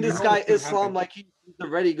giving this guy Islam like he's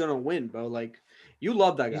already gonna win, bro. Like, you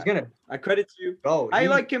love that guy. I credit to you. Bro, I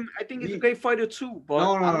like him. I think he's a great fighter too, but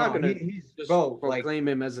I'm not gonna proclaim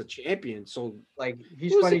him as a champion. So like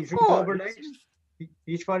he's fighting Drew Dober next.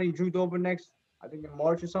 He's fighting Drew Dober next, I think in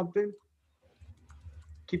March or something.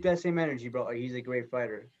 Keep that same energy, bro. He's a great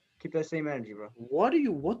fighter. Keep that same energy, bro.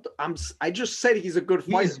 I just said he's a good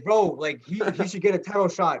fighter. Bro, like he should get a title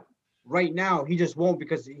shot right now. He just won't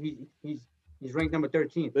because he's ranked number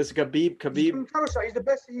 13. Listen, Khabib. He's the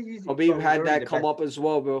best. Khabib had that come up as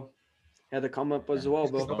well, bro. Had to come up as well,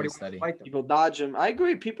 bro. People dodge him. I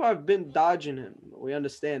agree. People have been dodging him. We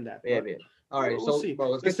understand that. Yeah. All right, we'll so see.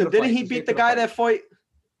 Bro, listen, didn't he beat the guy that fight?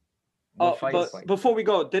 But before we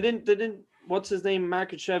go, didn't what's his name?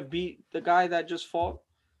 Makachev beat the guy that just fought?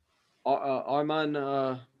 Arman.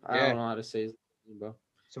 I don't know how to say his name, bro.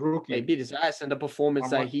 It's a rookie. He beat his ass in the performance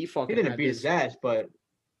that he fucking. He didn't beat his ass, but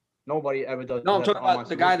nobody ever does. No, I'm talking about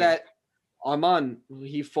the guy that Arman.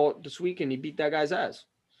 He fought this week and he beat that guy's ass.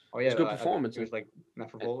 Oh yeah, it's good performance. It was like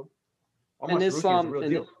Mafropola. And Islam.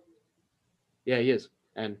 Yeah, he is,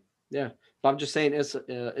 and yeah. But I'm just saying,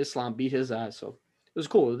 Islam beat his ass, so it was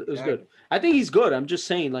cool. It was good. I think he's good. I'm just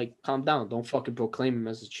saying, like, calm down. Don't fucking proclaim him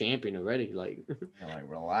as a champion already. Like,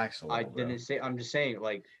 relax a little. I didn't say. I'm just saying,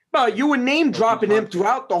 like, bro, you were name dropping him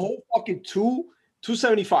throughout the whole fucking 2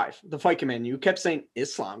 275, the fight command. You kept saying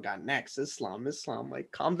Islam got next. Islam.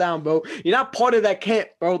 Like, calm down, bro. You're not part of that camp,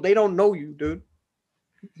 bro. They don't know you, dude.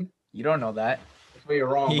 You don't know that. That's where you're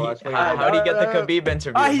wrong, bro. That's where you're wrong. How do you get the Khabib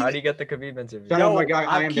interview? How do you get the Khabib interview? Shut up, my guy.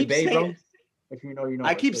 I am the babe, saying, bro. If you know, you know.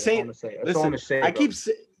 I keep saying. Listen,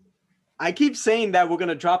 I keep saying that we're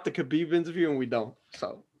gonna drop the Khabib interview and we don't.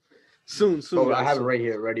 So soon. Bro, I have it right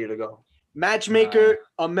here, ready to go. Matchmaker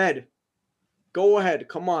Ahmed, go ahead.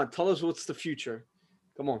 Come on, tell us what's the future.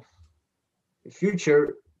 Come on. The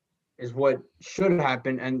future is what should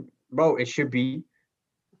happen, and bro, it should be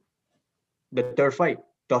the third fight: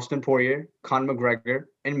 Dustin Poirier, Conor McGregor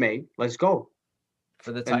in May. Let's go.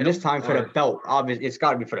 For the title? And this time for the belt. Obviously, it's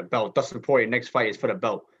got to be for the belt. Dustin Poirier next fight is for the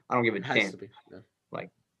belt. I don't give a damn. Has to be. Yeah. Like,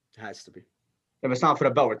 it has to be. If it's not for the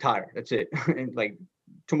belt, retire. That's it. Like,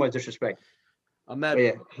 too much disrespect. Ahmed. But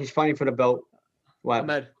yeah, he's fighting for the belt. Wow.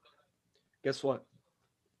 Ahmed, guess what?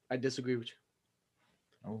 I disagree with you.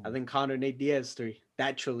 Oh. I think Conor, Nate Diaz 3.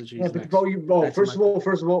 That trilogy. Yeah, but bro, first of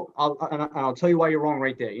all, I'll tell you why you're wrong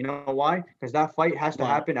right there. You know why? Because that fight has to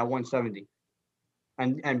happen at 170,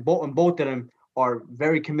 and both of them are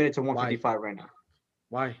very committed to 155 right now.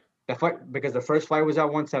 Why? The fight, because the first fight was at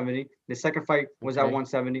 170, the second fight was at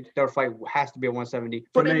 170, third fight has to be at 170.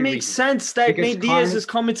 But it makes sense that Nate Diaz is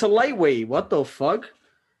coming to lightweight. What the fuck?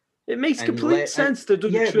 It makes complete sense to do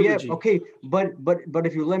the trilogy. Yeah, okay, but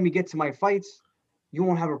if you let me get to my fights, you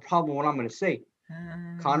won't have a problem with what I'm gonna say.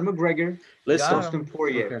 Conor McGregor, Dustin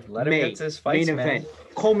Poirier, okay. Let him get to his fights, main event,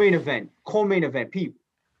 co-main event, Pete.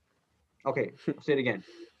 Okay, I'll say it again.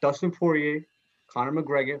 Dustin Poirier, Conor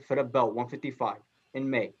McGregor for the belt, 155 in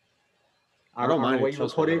May. I don't know where you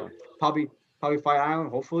would put it. Probably Fight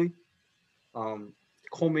Island, hopefully.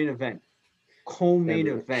 Co-main event.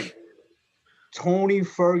 Tony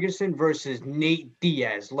Ferguson versus Nate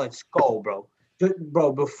Diaz. Let's go, bro.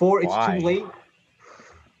 Bro, before it's too late,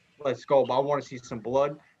 let's go. But I want to see some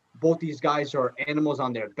blood. Both these guys are animals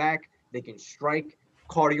on their back. They can strike,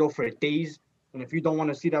 cardio for days. And if you don't want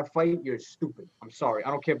to see that fight, you're stupid. I'm sorry.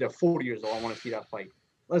 I don't care if they're 40 years old. I want to see that fight.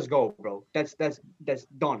 Let's go, bro. That's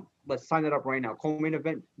done. Let's sign it up right now. Co-main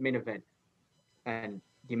event, main event. And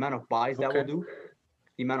the amount of buys that will do,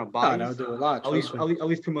 that'll do a lot. At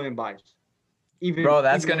least 2 million buys. Bro,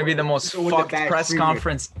 that's going to be the most fucked press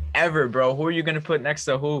conference ever, bro. Who are you going to put next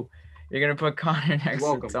to who? You're gonna put Conor next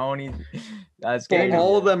to Tony. That's good.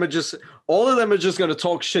 All of them are just gonna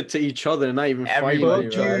talk shit to each other and not even fight.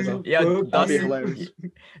 Yeah,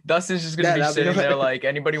 Dustin's just gonna be sitting there like,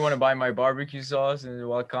 anybody want to buy my barbecue sauce? And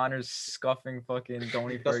while Conor's scuffing fucking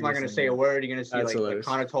Tony Ferguson. Dustin's not gonna say a word. You're gonna see like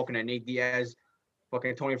Conor talking to Nate Diaz.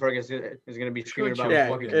 Fucking Tony Ferguson is gonna be screaming about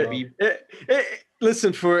fucking Khabib.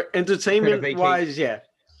 Listen, for entertainment wise, yeah,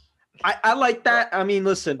 I like that. I mean,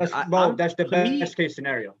 listen, that's the best case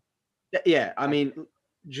scenario. Yeah, I mean,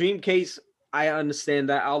 dream case, I understand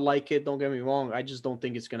that. I'll like it. Don't get me wrong. I just don't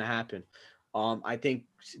think it's gonna happen. I think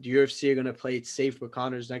the UFC are gonna play it safe with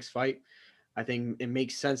Conor's next fight. I think it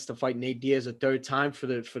makes sense to fight Nate Diaz a third time for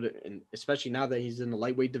the and especially now that he's in the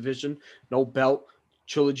lightweight division, no belt,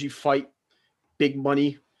 trilogy fight, big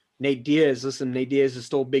money. Nate Diaz is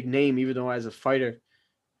still a big name, even though as a fighter,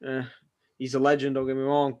 he's a legend. Don't get me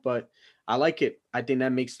wrong, but I like it. I think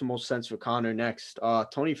that makes the most sense for Conor next.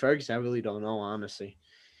 Tony Ferguson, I really don't know, honestly.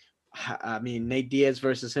 I mean, Nate Diaz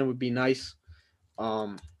versus him would be nice.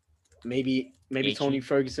 Maybe Tony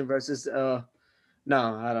Ferguson versus no,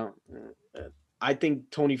 I don't. I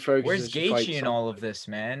think Tony Ferguson. Where's Gaethje in all of this,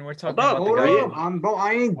 man? We're talking about the guy. Bro,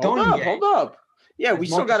 I ain't done yet. Hold up. Yeah, we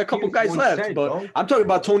still got a couple guys left, but I'm talking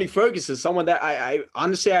about Tony Ferguson, someone that I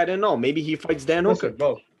honestly I didn't know. Maybe he fights Dan Hooker.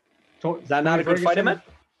 Bro, is that not a good fight, man?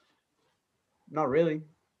 Not really.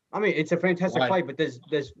 I mean, it's a fantastic fight, but there's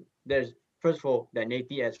first of all, that Nate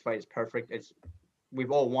Diaz fight is perfect. We've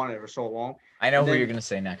all wanted it for so long. I know who you're gonna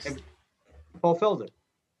say next. Paul Felder.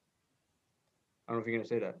 I don't know if you're gonna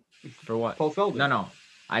say that. For what? Paul Felder. No.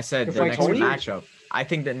 I said the next matchup. I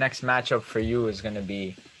think the next matchup for you is gonna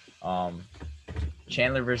be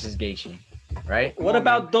Chandler versus Gaethje, right? What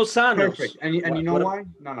about Dos Anjos? Perfect. And you know why?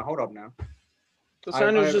 No, hold up now. Dos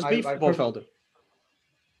Anjos just beat Paul Felder.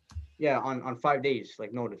 Yeah, on 5 days,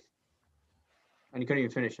 like notice. And you couldn't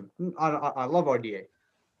even finish him. I love RDA.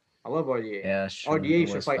 Yeah, sure. RDA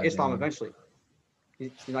should fight Islam eventually.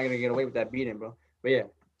 He's not gonna get away with that beating, bro. But yeah.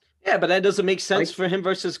 Yeah, but that doesn't make sense for him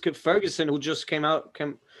versus Ferguson, who just coming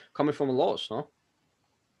from a loss, no?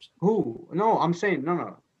 Who? No, I'm saying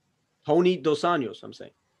no. Tony Dos Anjos, I'm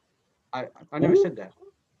saying. I never said that.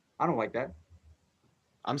 I don't like that.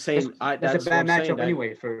 I'm saying that's a bad matchup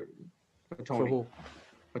anyway for Tony. For who?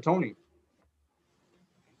 For Tony.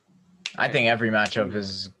 I think every matchup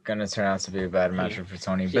is gonna turn out to be a bad matchup for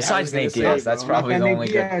Tony. Yeah, I Besides was gonna Nate say, Diaz, bro. that's probably the Nate only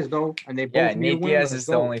good. Diaz, though, and they both Yeah, need to Nate win. Diaz Let's is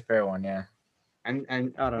the go. only fair one. Yeah. And I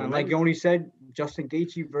don't know. like you only said, Justin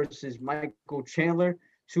Gaethje versus Michael Chandler,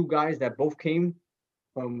 two guys that both came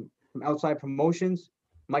from outside promotions.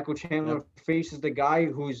 Michael Chandler faces the guy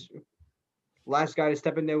who's last guy to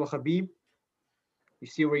step in there with Khabib. You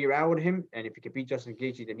see where you're at with him, and if you can beat Justin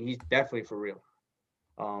Gaethje, then he's definitely for real.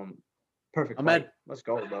 Perfect Ahmed, fight. Let's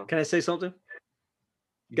go, bro. Can I say something?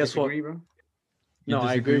 You Guess what? disagree, bro? You No,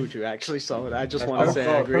 I disagree? agree with you actually. So I just That's want to say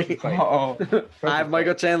I perfect. agree. Perfect fight. Oh, Perfect I have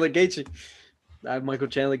Michael fight. Chandler Gaethje. I have Michael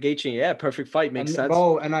Chandler Gaethje. Yeah, perfect fight makes And, sense.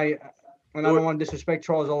 bro, and I don't want to disrespect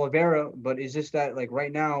Charles Oliveira, but it's just that like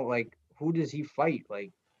right now, like who does he fight?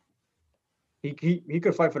 Like he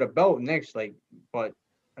could fight for the belt next, like, but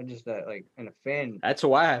I just that like and a fan. That's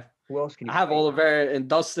who I have. Who else can he I have fight? Oliveira and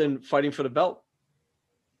Dustin fighting for the belt.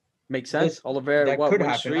 Makes sense. Oliveira, That what could win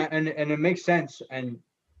happen, streak? and it makes sense. And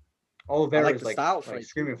Oliveira like is the like, style like fight.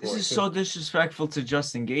 screaming for this it. is too. so disrespectful to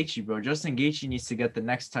Justin Gaethje, bro. Justin Gaethje needs to get the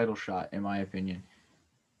next title shot, in my opinion.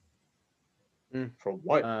 For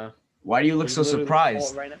what? Why do you look He so literally surprised?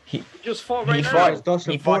 fought right now. He He just fought he right fought. now.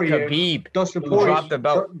 Dustin He fought Poirier. Khabib. Dustin Who Poirier dropped the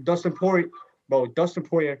belt. Dustin Poirier, bro. Dustin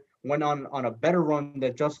Poirier went on a better run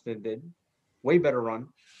than Justin did, way better run.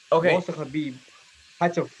 Okay, Lost to Khabib,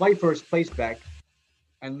 had to fight for his place back,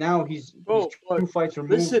 and now he's Bro, but two fights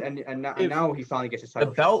removed, listen, and if- now he finally gets his the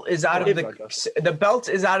title. belt is out of the belt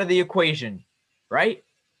is out of the equation, right?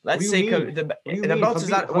 Let's do say you mean? the What do you the mean? belt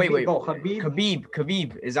is out. Wait, Bro,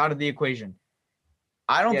 Khabib is out of the equation.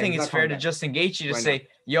 I don't Yeah, think he's it's not fair coming to back Justin Gaethje to right say,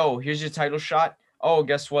 "Yo, here's your title shot. Oh,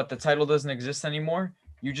 guess what? The title doesn't exist anymore.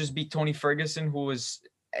 You just beat Tony Ferguson, who was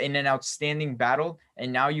in an outstanding battle,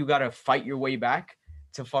 and now you got to fight your way back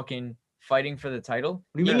to fucking fighting for the title."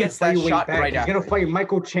 What do you He mean gets fight that your way shot back? right He's after. gonna fight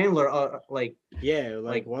Michael Chandler. Yeah,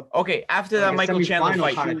 like, what? Okay, after like that a Michael Chandler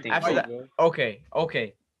semifinal fight, kinda thing, after bro. that,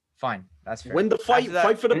 okay, fine, that's fair. Win the fight, After that,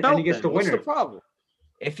 fight for the and belt. he gets then. the What's the winner. problem?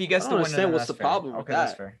 if he gets I the don't winner, understand then what's that's the fair. problem with Okay,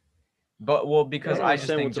 that's that. fair. But because don't I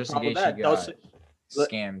just understand think what's the Justin problem with Gaethje that. got Dustin-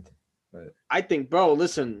 scammed. But I think, bro,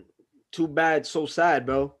 listen, too bad, so sad,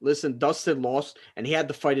 bro. Listen, Dustin lost, and he had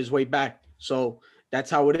to fight his way back. So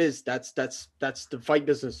that's how it is. That's the fight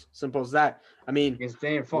business. Simple as that. I mean,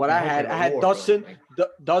 what I had Dustin,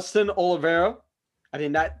 Dustin Oliveira. I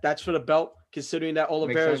think that's for the belt. Considering that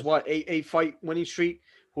Oliveira is sense. what a fight winning streak.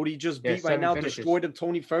 Who did he just Yeah, beat right 7 now? finishes. Destroyed him.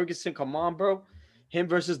 Tony Ferguson. Come on, bro. Him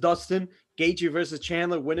versus Dustin. Gaethje versus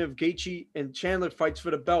Chandler. Winner of Gaethje and Chandler fights for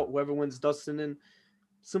the belt. Whoever wins Dustin and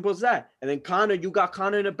simple as that. And then Conor, you got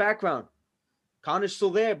Conor in the background. Conor's still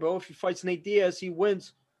there, bro. If he fights Nate Diaz, he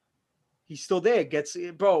wins. He's still there.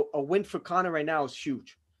 Bro, a win for Conor right now is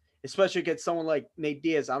huge. Especially against someone like Nate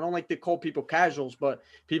Diaz. I don't like to call people casuals, but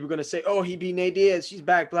people are going to say, oh, he beat Nate Diaz. He's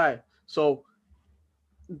back, black. So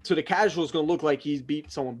to the casual, it's going to look like he's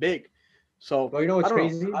beat someone big. So, well, you know what's I don't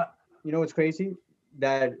crazy? know. You know what's crazy?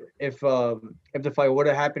 That if the fight would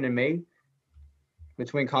have happened in May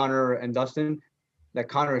between Conor and Dustin, that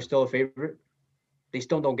Conor is still a favorite. They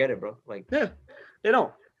still don't get it, bro. Like, Yeah, they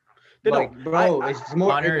don't. They like, don't. bro, it's more.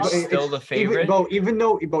 Conor is still the favorite. Even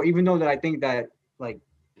though that I think that like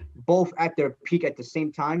both at their peak at the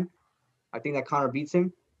same time, I think that Conor beats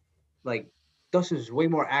him. Like, Dustin's way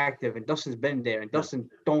more active, and Dustin's been there, and Dustin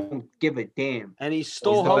don't give a damn. And he's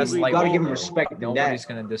still He's the best hungry. You gotta lightweight, give him bro. respect. Nobody's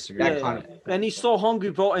gonna disagree. that with Conor. that. And he's so hungry,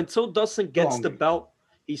 bro. Until Dustin gets the hungry. belt,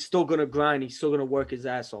 he's still gonna grind. He's still gonna work his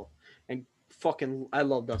ass off. And fucking, I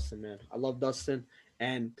love Dustin, man. I love Dustin.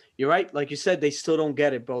 And you're right, like you said, they still don't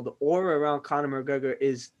get it, bro. The aura around Conor McGregor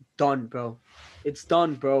is done, bro. It's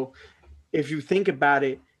done, bro. If you think about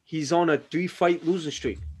it, he's on a 3-fight losing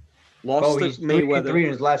streak. Lost to He's Mayweather. 3-3 in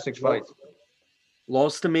his last 6 fights.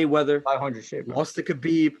 Lost to Mayweather. 500 shit, bro. Lost to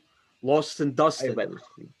Khabib. Lost to Dustin. Everybody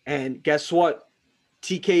loses. And guess what?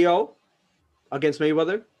 TKO against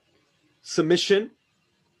Mayweather. Submission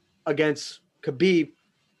against Khabib.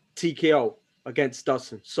 TKO against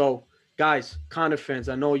Dustin. So, guys, Conor fans,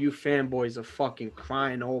 I know you fanboys are fucking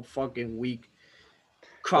crying all fucking week.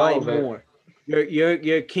 Cry more.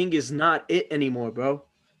 Your king is not it anymore, bro.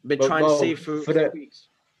 Been trying to say for weeks.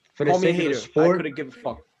 For the sake of the sport, I couldn't give a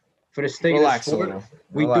fuck. For the sake of the sport,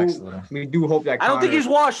 we do hope that I don't think he's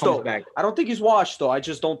washed though. back. I don't think he's washed though. I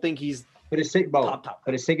just don't think he's For the sake, bro, top.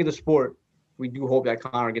 for the sake of the sport, we do hope that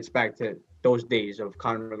Conor gets back to those days of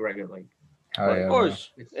Conor McGregor. Like, Oh, yeah, Of bro.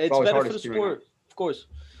 course, it's always better hard for to the see right sport. Of course,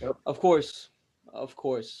 Yep. of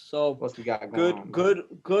course. So what we got going on, bro?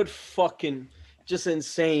 good fucking just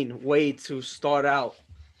insane way to start out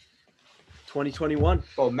 2021.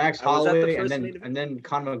 Oh, Max I was at the Holloway first and main event. then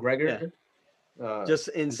Conor McGregor. Yeah. Just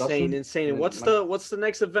insane. And what's the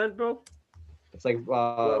next event, bro? It's like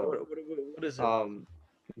What is it?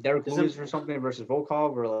 Derek Lewis or something versus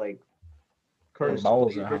Volkov, or like Curtis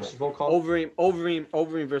Bowser, versus Volkov.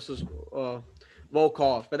 Overeem versus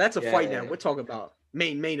Volkov. But that's a fight now. We're talking about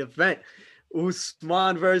main event.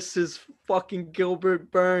 Usman versus fucking Gilbert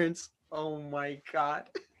Burns. Oh my god.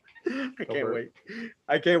 I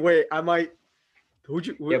can't wait. I might. But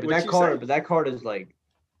that card is like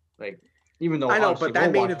even though I know, but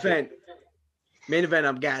that main event,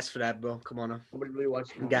 I'm gassed for that, bro. Come on, nobody really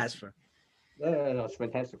watched. I'm gassed for. No, it's a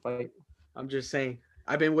fantastic fight. I'm just saying.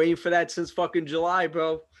 I've been waiting for that since fucking July,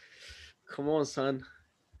 bro. Come on, son.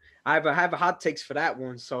 I have a hot takes for that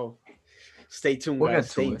one, so stay tuned,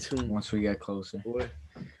 guys. Stay tuned. Once we get closer.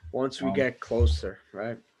 Once we get closer,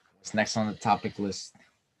 right? What's next on the topic list?